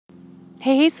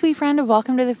Hey, sweet friend,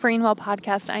 welcome to the Free and Well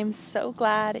podcast. I'm so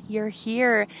glad you're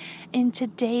here. In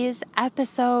today's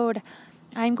episode,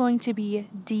 I'm going to be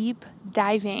deep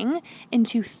diving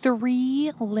into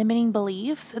 3 limiting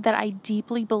beliefs that I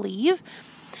deeply believe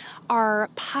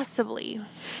are possibly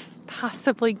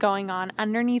going on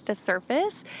underneath the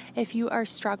surface if you are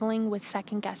struggling with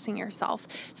second guessing yourself.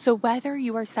 So whether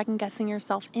you are second guessing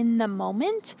yourself in the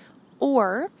moment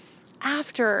or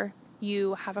after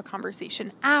you have a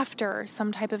conversation, after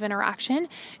some type of interaction,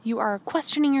 you are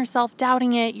questioning yourself,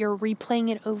 doubting it, you're replaying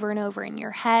it over and over in your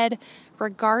head,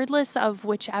 regardless of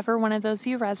whichever one of those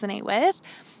you resonate with,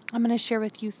 I'm going to share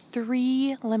with you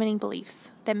 3 limiting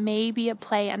beliefs that may be at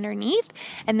play underneath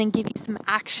and then give you some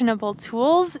actionable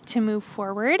tools to move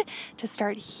forward, to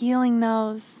start healing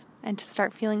those and to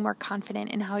start feeling more confident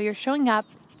in how you're showing up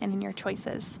and in your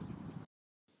choices.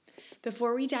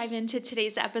 Before we dive into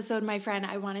today's episode, my friend,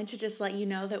 I wanted to just let you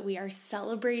know that we are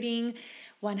celebrating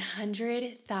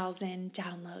 100,000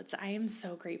 downloads. I am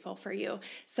so grateful for you.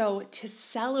 So to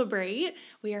celebrate,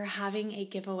 we are having a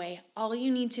giveaway. All you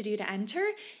need to do to enter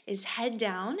is head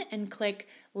down and click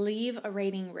leave a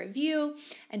rating review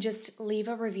and just leave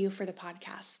a review for the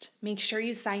podcast. Make sure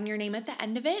you sign your name at the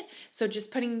end of it. So just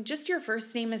putting just your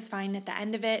first name is fine at the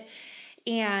end of it.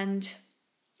 And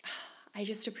I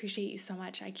just appreciate you so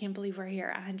much. I can't believe we're here,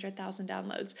 100,000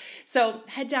 downloads. So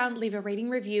head down, leave a rating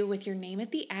review with your name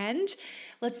at the end.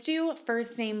 Let's do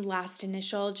first name, last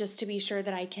initial, just to be sure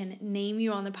that I can name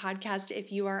you on the podcast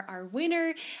if you are our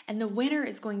winner. And the winner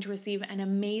is going to receive an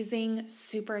amazing,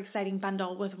 super exciting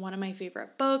bundle with one of my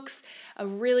favorite books, a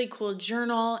really cool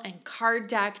journal and card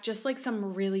deck, just like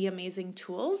some really amazing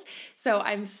tools. So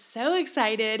I'm so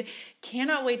excited.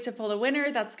 Cannot wait to pull the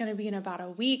winner. That's going to be in about a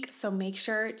week. So make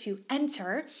sure to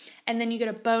enter. And then you get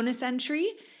a bonus entry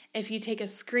if you take a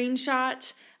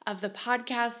screenshot of the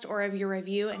podcast or of your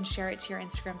review and share it to your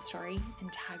Instagram story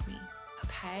and tag me.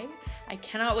 Okay? I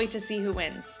cannot wait to see who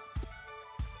wins.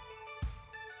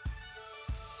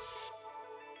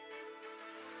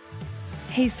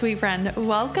 Hey, sweet friend.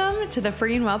 Welcome to the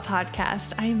Free and Well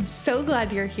podcast. I am so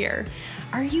glad you're here.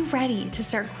 Are you ready to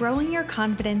start growing your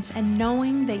confidence and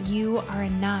knowing that you are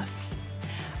enough?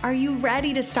 Are you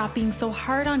ready to stop being so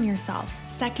hard on yourself,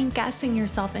 second guessing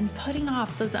yourself, and putting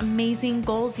off those amazing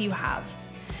goals you have?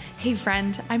 Hey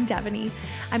friend, I'm Devaney.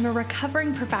 I'm a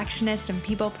recovering perfectionist and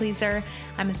people pleaser.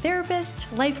 I'm a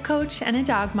therapist, life coach, and a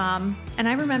dog mom, and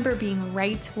I remember being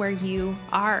right where you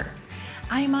are.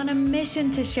 I am on a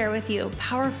mission to share with you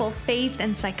powerful faith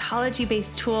and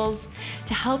psychology-based tools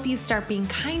to help you start being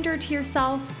kinder to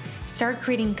yourself, start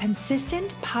creating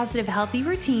consistent, positive, healthy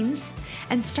routines,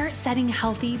 and start setting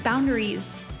healthy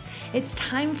boundaries. It's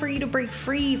time for you to break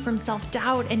free from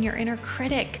self-doubt and your inner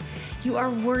critic. You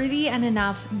are worthy and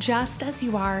enough just as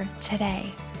you are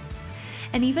today.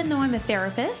 And even though I'm a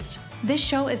therapist, this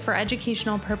show is for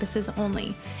educational purposes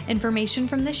only. Information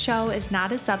from this show is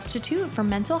not a substitute for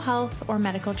mental health or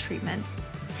medical treatment.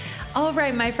 All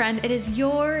right, my friend, it is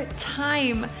your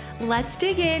time. Let's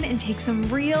dig in and take some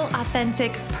real,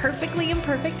 authentic, perfectly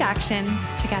imperfect action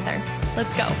together.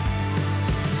 Let's go.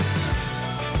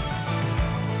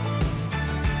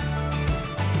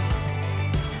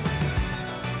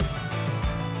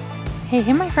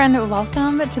 Hey, my friend,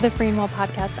 welcome to the Free and Well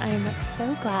podcast. I am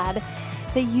so glad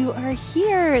that you are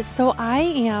here. So I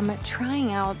am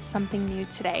trying out something new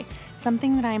today.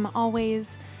 Something that I'm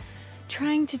always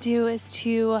trying to do is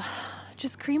to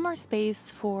just create more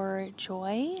space for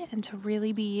joy and to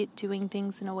really be doing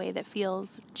things in a way that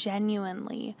feels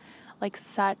genuinely like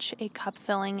such a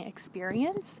cup-filling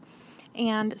experience.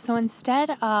 And so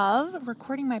instead of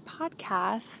recording my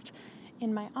podcast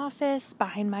in my office,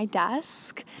 behind my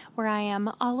desk, where I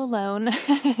am all alone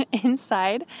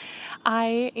inside,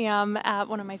 I am at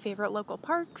one of my favorite local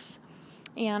parks,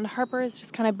 and Harper is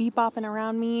just kind of beep-bopping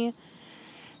around me,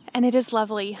 and it is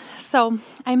lovely. So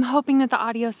I'm hoping that the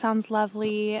audio sounds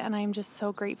lovely, and I'm just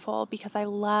so grateful because I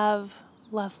love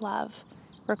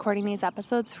recording these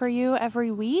episodes for you every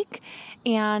week,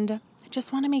 and I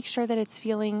just want to make sure that it's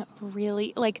feeling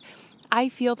really, I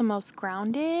feel the most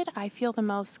grounded. I feel the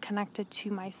most connected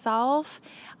to myself,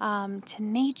 to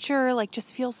nature,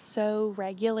 just feel so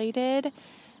regulated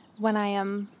when I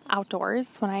am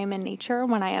outdoors, when I am in nature,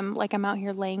 when I am I'm out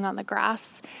here laying on the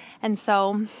grass. And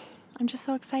so I'm just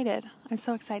so excited. I'm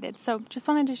so excited. So just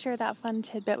wanted to share that fun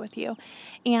tidbit with you.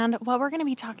 And what we're going to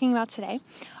be talking about today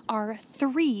are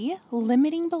 3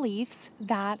 limiting beliefs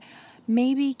that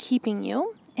may be keeping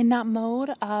you in that mode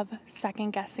of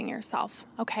second guessing yourself.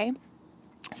 Okay.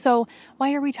 So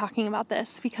why are we talking about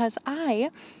this? Because I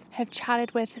have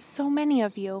chatted with so many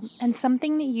of you, and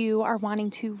something that you are wanting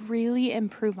to really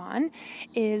improve on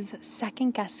is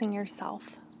second guessing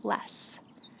yourself less,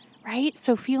 right?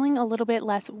 So feeling a little bit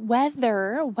less,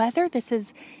 whether this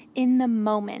is in the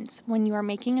moment when you are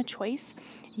making a choice,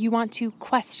 you want to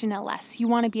question it less. You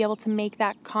want to be able to make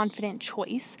that confident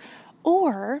choice,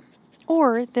 or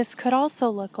this could also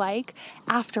look like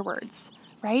afterwards.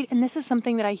 Right? And this is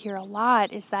something that I hear a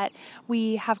lot, is that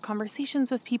we have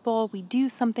conversations with people, we do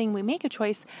something, we make a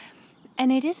choice,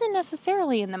 and it isn't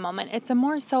necessarily in the moment. It's a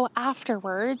more so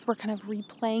afterwards. We're kind of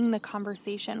replaying the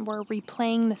conversation. We're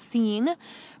replaying the scene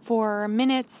for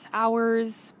minutes,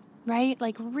 hours, right?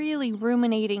 Like really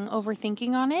ruminating,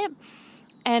 overthinking on it.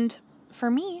 And for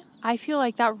me, I feel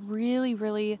like that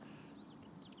really,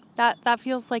 that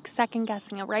feels like second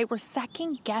guessing it, right? We're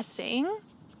second guessing.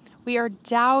 We are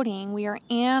doubting, we are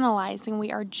analyzing,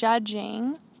 we are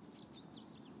judging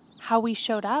how we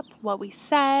showed up, what we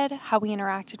said, how we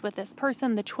interacted with this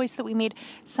person, the choice that we made,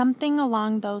 something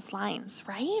along those lines,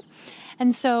 right?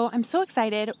 And so I'm so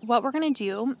excited. What we're going to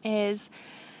do is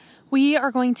we are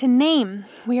going to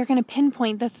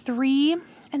pinpoint the 3,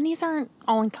 and these aren't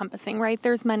all encompassing, right?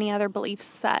 There's many other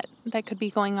beliefs that could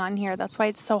be going on here. That's why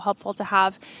it's so helpful to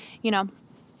have,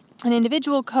 an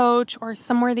individual coach or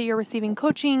somewhere that you're receiving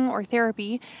coaching or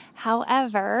therapy.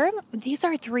 However, these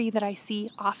are 3 that I see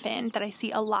often, that I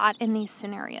see a lot in these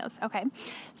scenarios. Okay,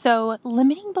 so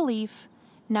limiting belief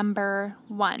number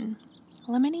 1.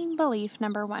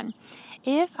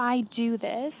 If I do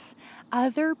this,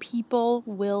 other people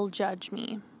will judge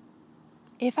me.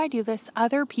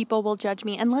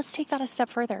 And let's take that a step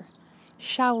further,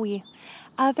 shall we?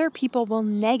 Other people will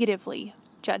negatively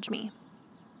judge me.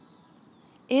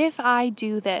 If I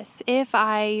do this, if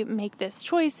I make this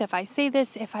choice, if I say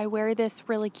this, if I wear this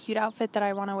really cute outfit that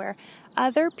I want to wear,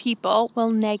 other people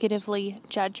will negatively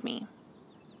judge me.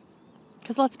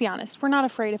 Because let's be honest, we're not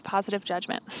afraid of positive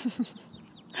judgment,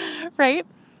 right?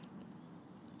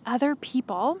 Other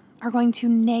people are going to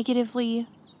negatively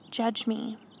judge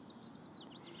me.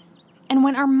 And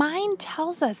when our mind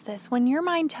tells us this, when your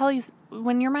mind tells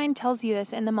you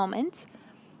this in the moment,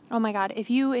 oh my God, if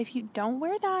you don't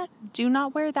wear that, do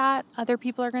not wear that, other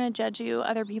people are going to judge you,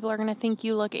 other people are going to think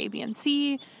you look A, B, and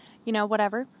C,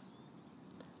 whatever.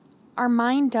 Our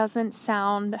mind doesn't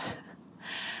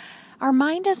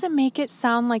make it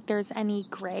sound like there's any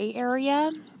gray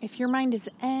area. If your mind is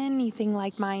anything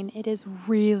like mine, it is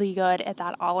really good at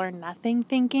that all or nothing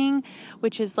thinking,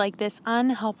 which is like this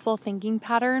unhelpful thinking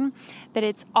pattern that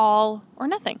it's all or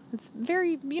nothing. It's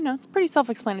very, it's pretty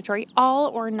self-explanatory, all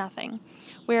or nothing,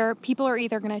 where people are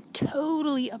either going to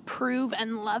totally approve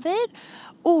and love it,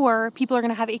 or people are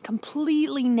going to have a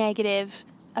completely negative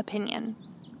opinion,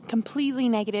 completely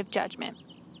negative judgment.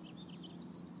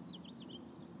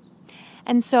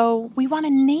 And so we want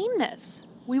to name this.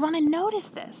 We want to notice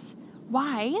this.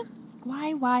 Why?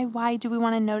 Why do we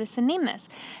want to notice and name this?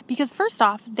 Because first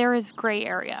off, there is gray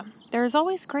area. There is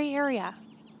always gray area,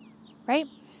 right?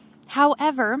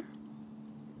 However,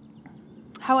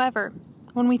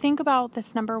 when we think about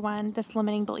this number 1, this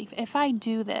limiting belief, if I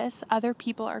do this, other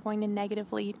people are going to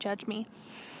negatively judge me.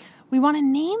 We want to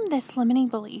name this limiting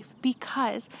belief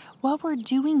because what we're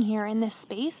doing here in this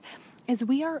space is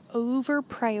we are over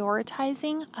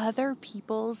prioritizing other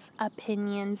people's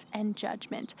opinions and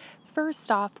judgment.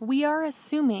 First off, we are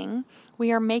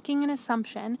making an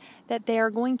assumption that they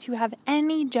are going to have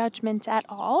any judgment at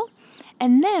all.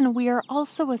 And then we are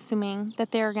also assuming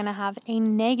that they're going to have a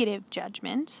negative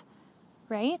judgment,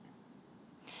 right?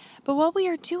 But what we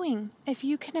are doing, if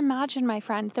you can imagine, my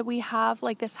friend, that we have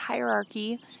like this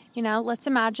hierarchy, let's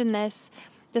imagine this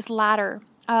ladder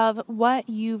of what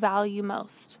you value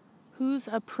most. Whose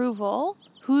approval,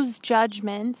 whose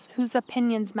judgments, whose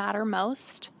opinions matter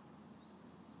most.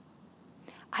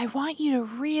 I want you to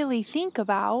really think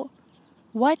about,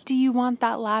 what do you want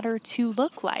that ladder to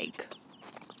look like?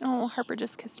 Oh, Harper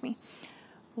just kissed me.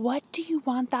 What do you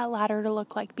want that ladder to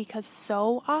look like? Because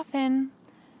so often,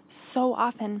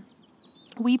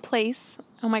 we place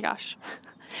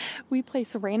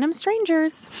random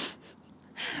strangers.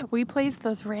 We place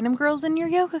those random girls in your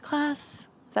yoga class.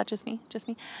 Is that just me? Just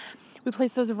me. We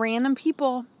place those random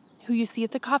people who you see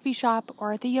at the coffee shop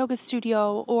or at the yoga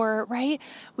studio, or, right?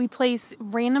 We place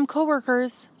random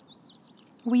coworkers.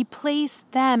 We place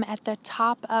them at the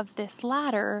top of this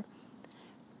ladder,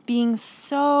 being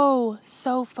so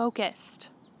focused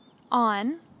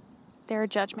on their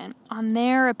judgment, on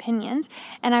their opinions.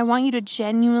 And I want you to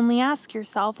genuinely ask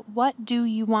yourself, what do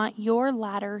you want your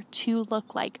ladder to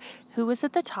look like? Who is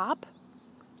at the top?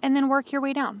 And then work your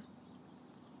way down.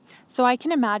 So I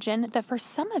can imagine that for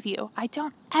some of you, I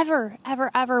don't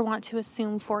ever want to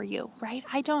assume for you, right?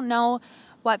 I don't know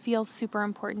what feels super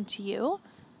important to you,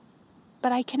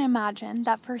 but I can imagine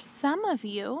that for some of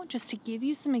you, just to give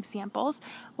you some examples,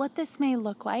 what this may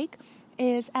look like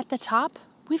is at the top,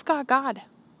 we've got God.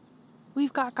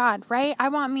 We've got God, right? I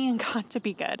want me and God to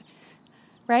be good,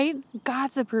 right?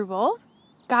 God's approval,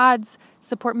 God's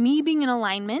support, me being in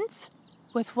alignment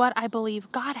with what I believe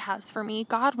God has for me.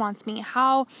 God wants me,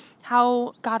 how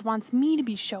God wants me to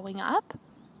be showing up,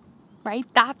 right?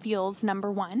 That feels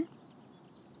number one,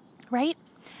 right?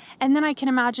 And then I can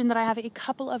imagine that I have a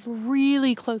couple of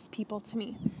really close people to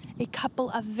me, a couple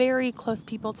of very close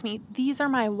people to me. These are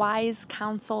my wise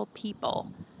counsel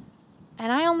people.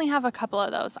 And I only have a couple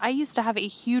of those. I used to have a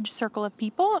huge circle of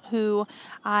people who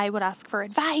I would ask for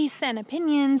advice and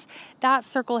opinions. That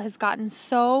circle has gotten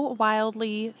so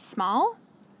wildly small,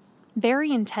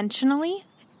 very intentionally,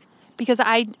 because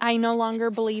I no longer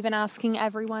believe in asking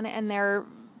everyone and their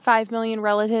 5 million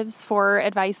relatives for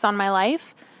advice on my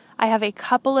life. I have a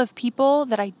couple of people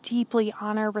that I deeply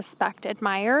honor, respect,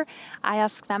 admire. I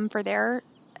ask them for their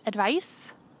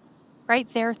advice, right?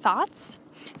 Their thoughts.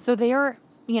 So they're,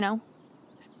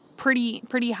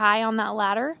 pretty high on that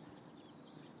ladder,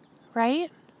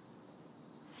 right?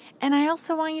 And I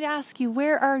also want you to ask you,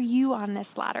 where are you on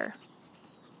this ladder?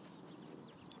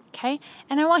 Okay?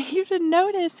 And I want you to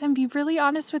notice and be really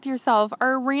honest with yourself.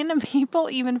 Are random people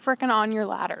even freaking on your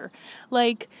ladder?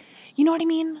 Like, you know what I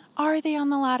mean? Are they on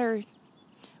the ladder?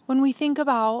 When we think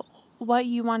about what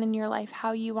you want in your life,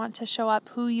 how you want to show up,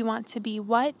 who you want to be,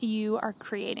 what you are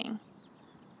creating.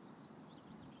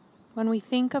 When we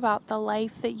think about the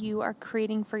life that you are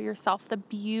creating for yourself, the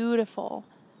beautiful,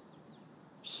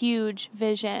 huge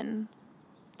vision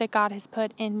that God has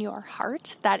put in your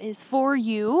heart that is for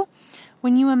you,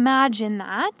 when you imagine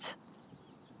that,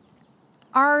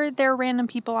 are there random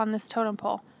people on this totem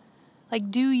pole? Like,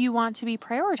 do you want to be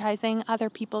prioritizing other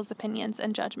people's opinions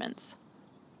and judgments?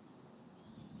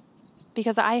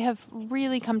 Because I have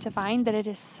really come to find that it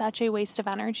is such a waste of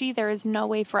energy. There is no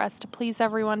way for us to please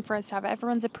everyone, for us to have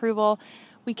everyone's approval.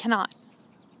 We cannot.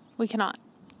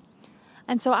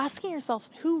 And so asking yourself,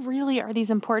 who really are these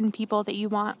important people that you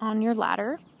want on your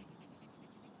ladder?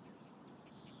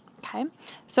 Okay.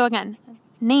 So again,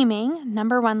 naming,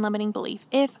 number one limiting belief.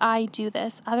 If I do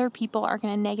this, other people are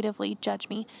going to negatively judge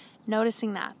me.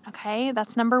 Noticing that, okay?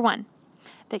 That's number one.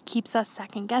 That keeps us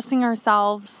second guessing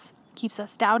ourselves, keeps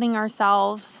us doubting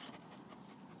ourselves.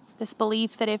 This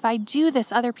belief that if I do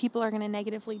this, other people are going to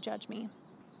negatively judge me.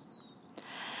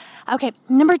 Okay,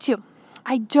 number two,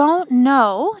 I don't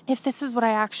know if this is what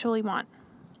I actually want.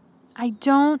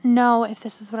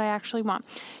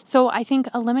 So I think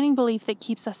a limiting belief that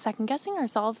keeps us second guessing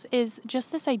ourselves is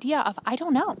just this idea of, I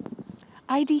don't know.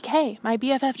 IDK, my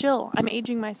BFF Jill, I'm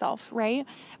aging myself, right?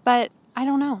 But I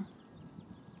don't know.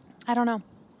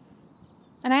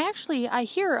 And I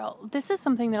hear this is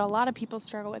something that a lot of people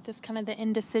struggle with, this kind of the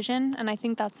indecision. And I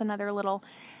think that's another little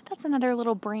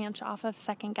branch off of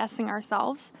second guessing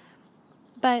ourselves.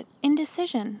 But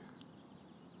indecision.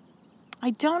 I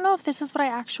don't know if this is what I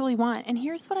actually want. And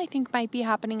here's what I think might be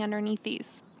happening underneath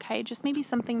these. Okay, just maybe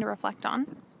something to reflect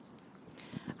on.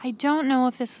 I don't know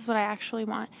if this is what I actually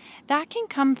want. That can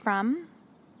come from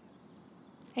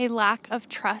a lack of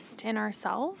trust in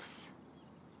ourselves.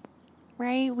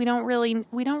 Right? We don't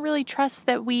really trust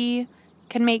that we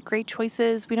can make great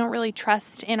choices. We don't really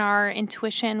trust in our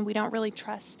intuition. We don't really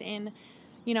trust in,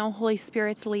 Holy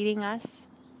Spirit's leading us.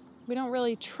 We don't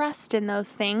really trust in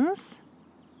those things.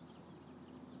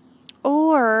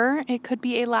 Or it could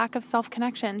be a lack of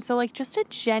self-connection. So like just a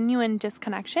genuine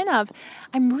disconnection of,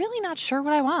 I'm really not sure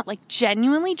what I want. Like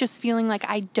genuinely just feeling like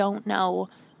I don't know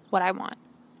what I want.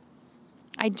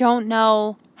 I don't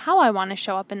know how I want to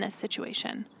show up in this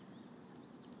situation.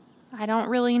 I don't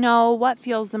really know what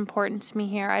feels important to me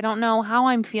here. I don't know how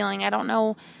I'm feeling. I don't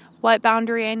know what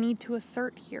boundary I need to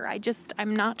assert here.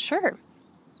 I'm not sure.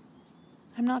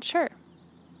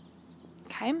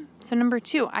 Okay, so number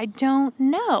two, I don't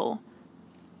know.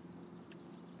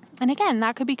 And again,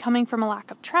 that could be coming from a lack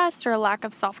of trust or a lack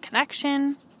of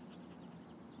self-connection.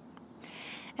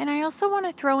 And I also want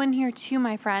to throw in here too,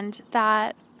 my friend,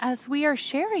 that as we are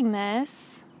sharing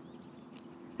this,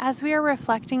 as we are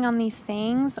reflecting on these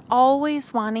things,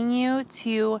 always wanting you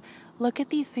to look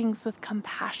at these things with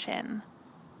compassion,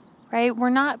 right? We're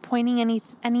not pointing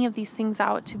any of these things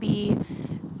out to be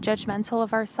judgmental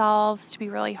of ourselves, to be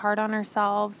really hard on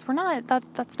ourselves.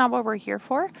 That's not what we're here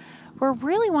for. We're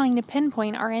really wanting to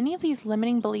pinpoint, are any of these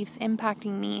limiting beliefs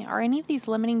impacting me? Are any of these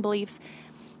limiting beliefs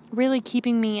really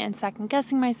keeping me in second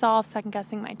guessing myself, second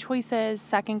guessing my choices,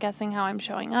 second guessing how I'm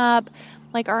showing up?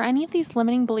 Like, are any of these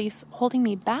limiting beliefs holding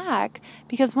me back?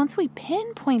 Because once we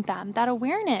pinpoint them, that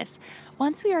awareness,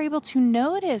 once we are able to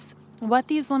notice what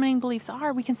these limiting beliefs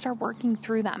are, we can start working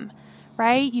through them,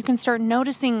 right? You can start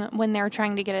noticing when they're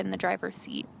trying to get in the driver's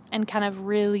seat and kind of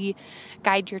really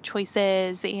guide your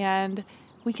choices, and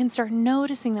we can start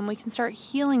noticing them. We can start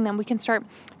healing them. We can start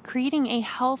creating a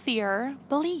healthier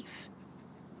belief.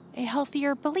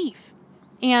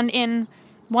 And in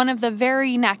one of the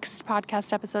very next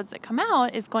podcast episodes that come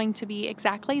out is going to be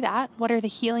exactly that. What are the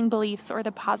healing beliefs or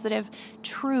the positive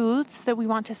truths that we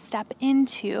want to step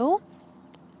into,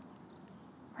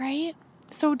 right?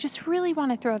 So just really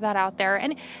want to throw that out there.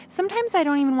 And sometimes I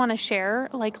don't even want to share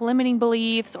like limiting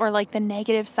beliefs or like the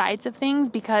negative sides of things,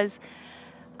 because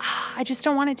I just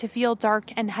don't want it to feel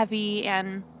dark and heavy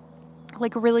and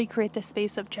like really create this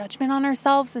space of judgment on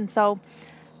ourselves. And so,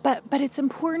 but it's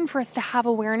important for us to have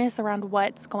awareness around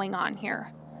what's going on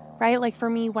here, right? Like for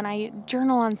me, when I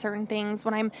journal on certain things,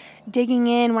 when I'm digging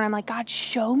in, when I'm like, God,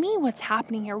 show me what's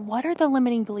happening here. What are the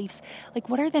limiting beliefs? Like,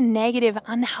 what are the negative,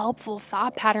 unhelpful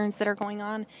thought patterns that are going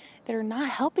on that are not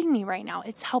helping me right now?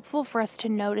 It's helpful for us to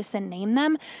notice and name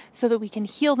them so that we can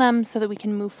heal them, so that we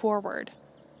can move forward,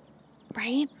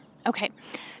 right? Okay.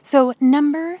 So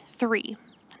number three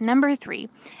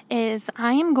is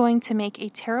I am going to make a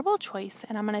terrible choice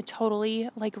and I'm going to totally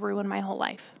like ruin my whole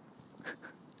life.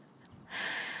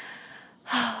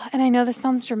 And I know this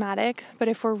sounds dramatic, but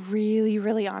if we're really,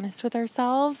 really honest with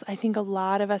ourselves, I think a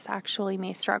lot of us actually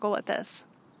may struggle with this.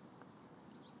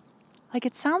 Like,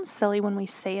 it sounds silly when we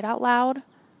say it out loud,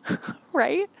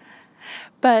 right?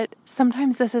 But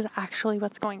sometimes this is actually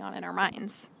what's going on in our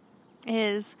minds,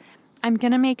 is I'm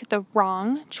going to make the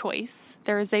wrong choice.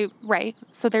 There's a right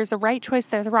choice,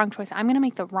 there's a wrong choice. I'm going to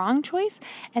make the wrong choice,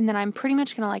 and then I'm pretty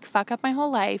much going to like fuck up my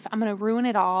whole life. I'm going to ruin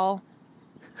it all.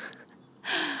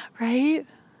 Right?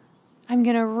 I'm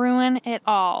going to ruin it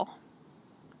all.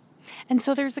 And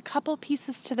so there's a couple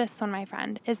pieces to this one, my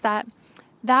friend, is that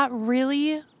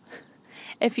really,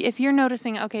 if you're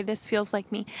noticing, okay, this feels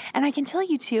like me. And I can tell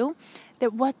you too,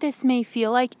 that what this may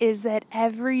feel like is that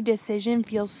every decision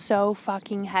feels so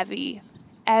fucking heavy.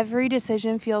 Every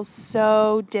decision feels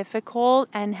so difficult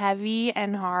and heavy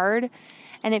and hard.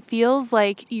 And it feels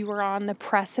like you are on the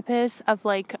precipice of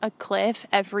like a cliff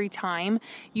every time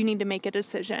you need to make a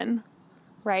decision,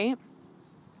 right?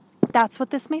 That's what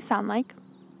this may sound like.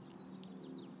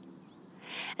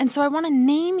 And so I want to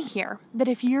name here that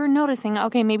if you're noticing,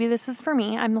 okay, maybe this is for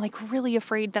me, I'm like really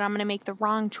afraid that I'm going to make the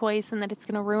wrong choice and that it's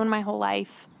going to ruin my whole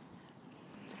life.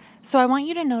 So I want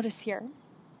you to notice here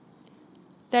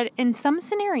that in some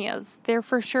scenarios, there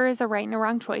for sure is a right and a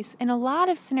wrong choice. In a lot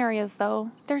of scenarios,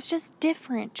 though, there's just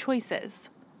different choices.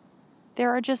 There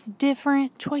are just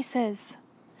different choices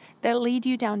that lead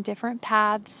you down different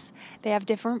paths. They have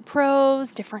different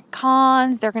pros, different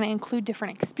cons. They're going to include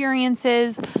different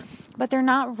experiences, but they're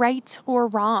not right or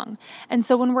wrong. And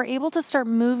so when we're able to start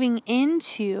moving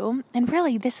into, and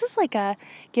really this is like a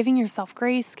giving yourself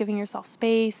grace, giving yourself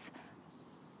space,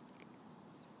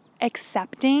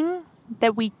 accepting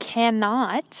that we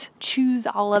cannot choose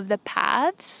all of the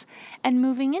paths, and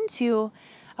moving into,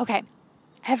 okay,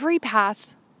 every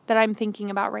path that I'm thinking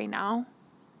about right now,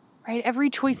 right? Every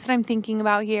choice that I'm thinking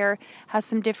about here has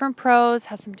some different pros,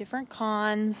 has some different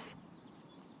cons.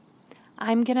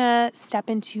 I'm going to step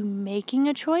into making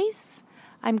a choice.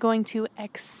 I'm going to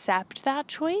accept that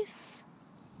choice,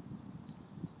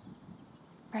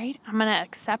 right? I'm going to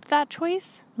accept that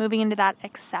choice, moving into that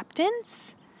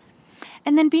acceptance.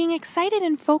 And then being excited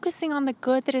and focusing on the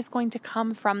good that is going to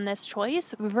come from this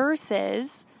choice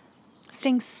versus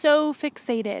staying so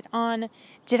fixated on,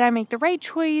 did I make the right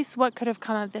choice? What could have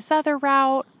come of this other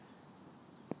route?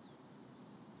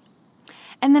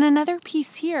 And then another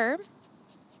piece here,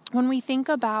 when we think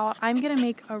about, I'm going to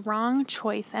make a wrong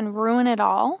choice and ruin it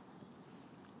all,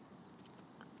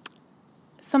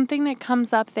 something that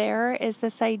comes up there is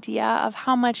this idea of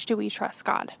how much do we trust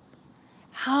God?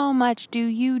 How much do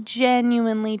you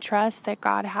genuinely trust that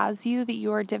God has you, that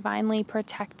you are divinely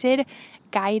protected,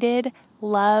 guided,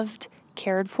 loved,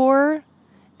 cared for?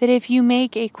 That if you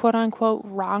make a quote-unquote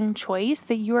wrong choice,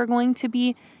 that you are going to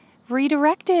be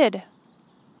redirected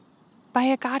by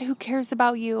a God who cares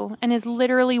about you and is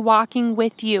literally walking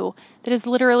with you, that is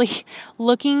literally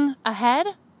looking ahead,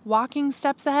 walking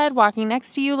steps ahead, walking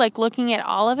next to you, like looking at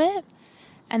all of it,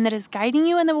 and that is guiding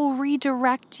you and that will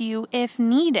redirect you if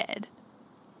needed.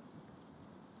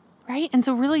 Right? And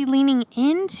so really leaning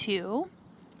into,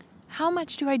 how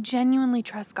much do I genuinely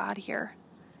trust God here?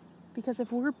 Because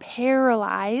if we're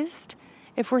paralyzed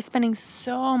if we're spending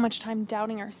so much time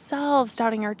doubting ourselves,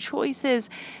 doubting our choices,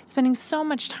 spending so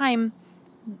much time,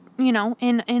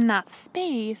 in that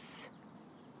space,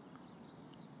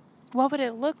 what would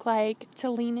it look like to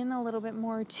lean in a little bit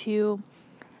more to,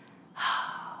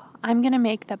 I'm going to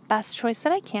make the best choice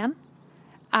that I can.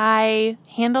 I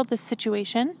handled this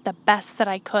situation the best that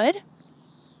I could,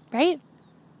 right?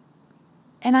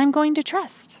 And I'm going to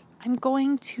trust. I'm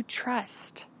going to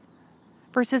trust.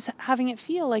 Versus having it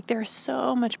feel like there's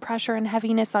so much pressure and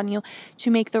heaviness on you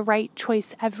to make the right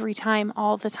choice every time,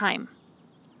 all the time.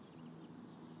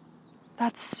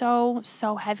 That's so,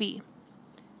 so heavy.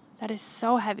 That is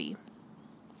so heavy.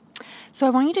 So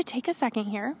I want you to take a second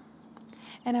here,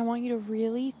 and I want you to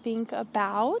really think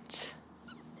about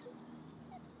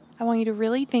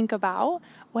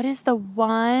what is the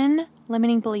one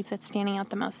limiting belief that's standing out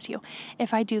the most to you.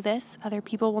 If I do this, other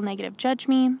people will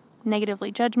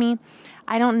negatively judge me.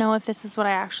 I don't know if this is what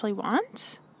I actually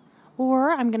want,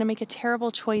 or I'm going to make a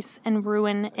terrible choice and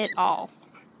ruin it all.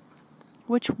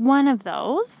 Which one of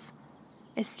those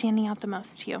is standing out the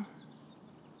most to you?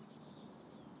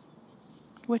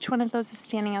 Which one of those is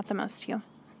standing out the most to you?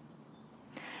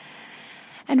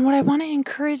 And what I want to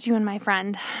encourage you in, my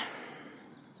friend,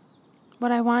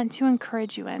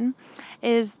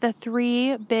 is the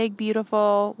 3 big,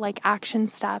 beautiful, action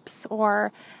steps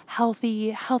or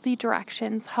healthy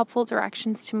directions, helpful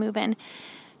directions to move in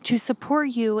to support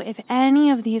you. If any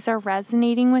of these are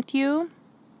resonating with you,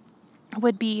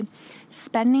 would be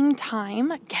spending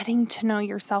time getting to know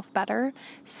yourself better,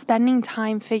 spending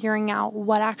time figuring out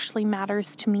what actually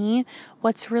matters to me,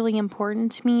 what's really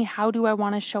important to me, how do I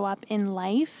want to show up in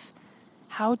life,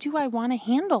 how do I want to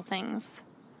handle things.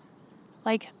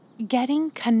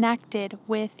 Getting connected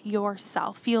with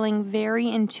yourself, feeling very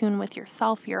in tune with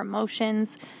yourself, your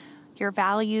emotions, your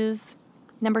values.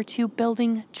 Number 2,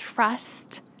 building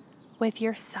trust with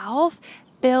yourself,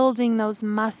 building those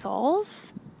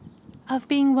muscles of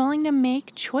being willing to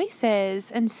make choices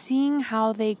and seeing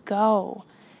how they go.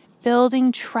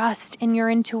 Building trust in your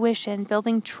intuition,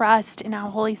 building trust in how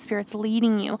Holy Spirit's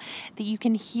leading you, that you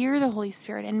can hear the Holy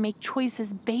Spirit and make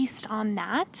choices based on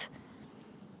that.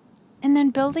 And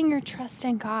then building your trust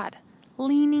in God,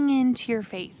 leaning into your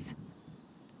faith,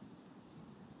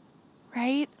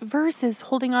 right? Versus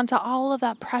holding on to all of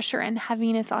that pressure and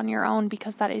heaviness on your own,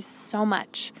 because that is so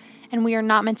much. And we are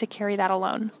not meant to carry that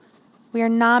alone. We are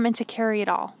not meant to carry it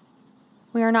all.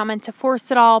 We are not meant to force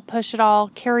it all, push it all,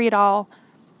 carry it all.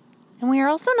 And we are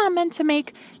also not meant to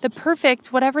make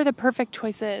whatever the perfect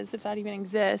choice is, if that even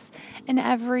exists, in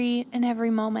every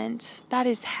moment. That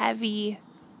is heavy.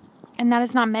 And that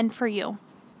is not meant for you.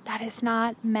 That is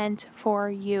not meant for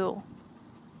you.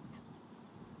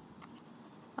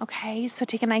 Okay, so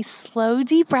take a nice slow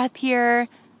deep breath here.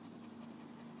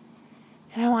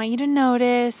 And I want you to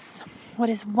notice what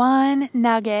is one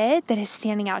nugget that is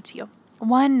standing out to you.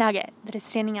 One nugget that is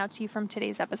standing out to you from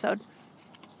today's episode.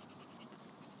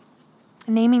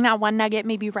 Naming that one nugget,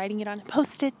 maybe writing it on a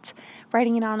Post-it,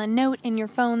 writing it on a note in your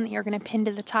phone that you're going to pin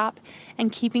to the top,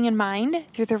 and keeping in mind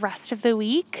through the rest of the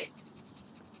week.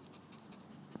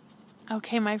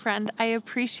 Okay, my friend, I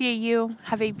appreciate you.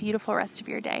 Have a beautiful rest of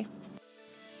your day.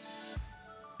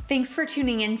 Thanks for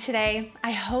tuning in today.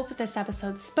 I hope this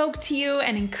episode spoke to you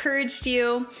and encouraged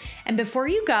you. And before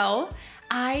you go,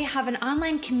 I have an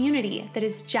online community that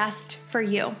is just for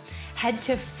you. Head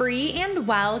to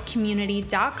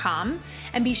freeandwellcommunity.com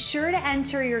and be sure to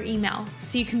enter your email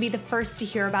so you can be the first to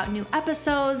hear about new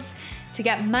episodes, to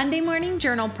get Monday morning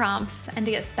journal prompts, and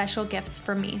to get special gifts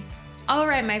from me. All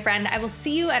right, my friend, I will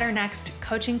see you at our next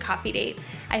coaching coffee date.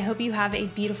 I hope you have a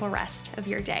beautiful rest of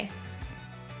your day.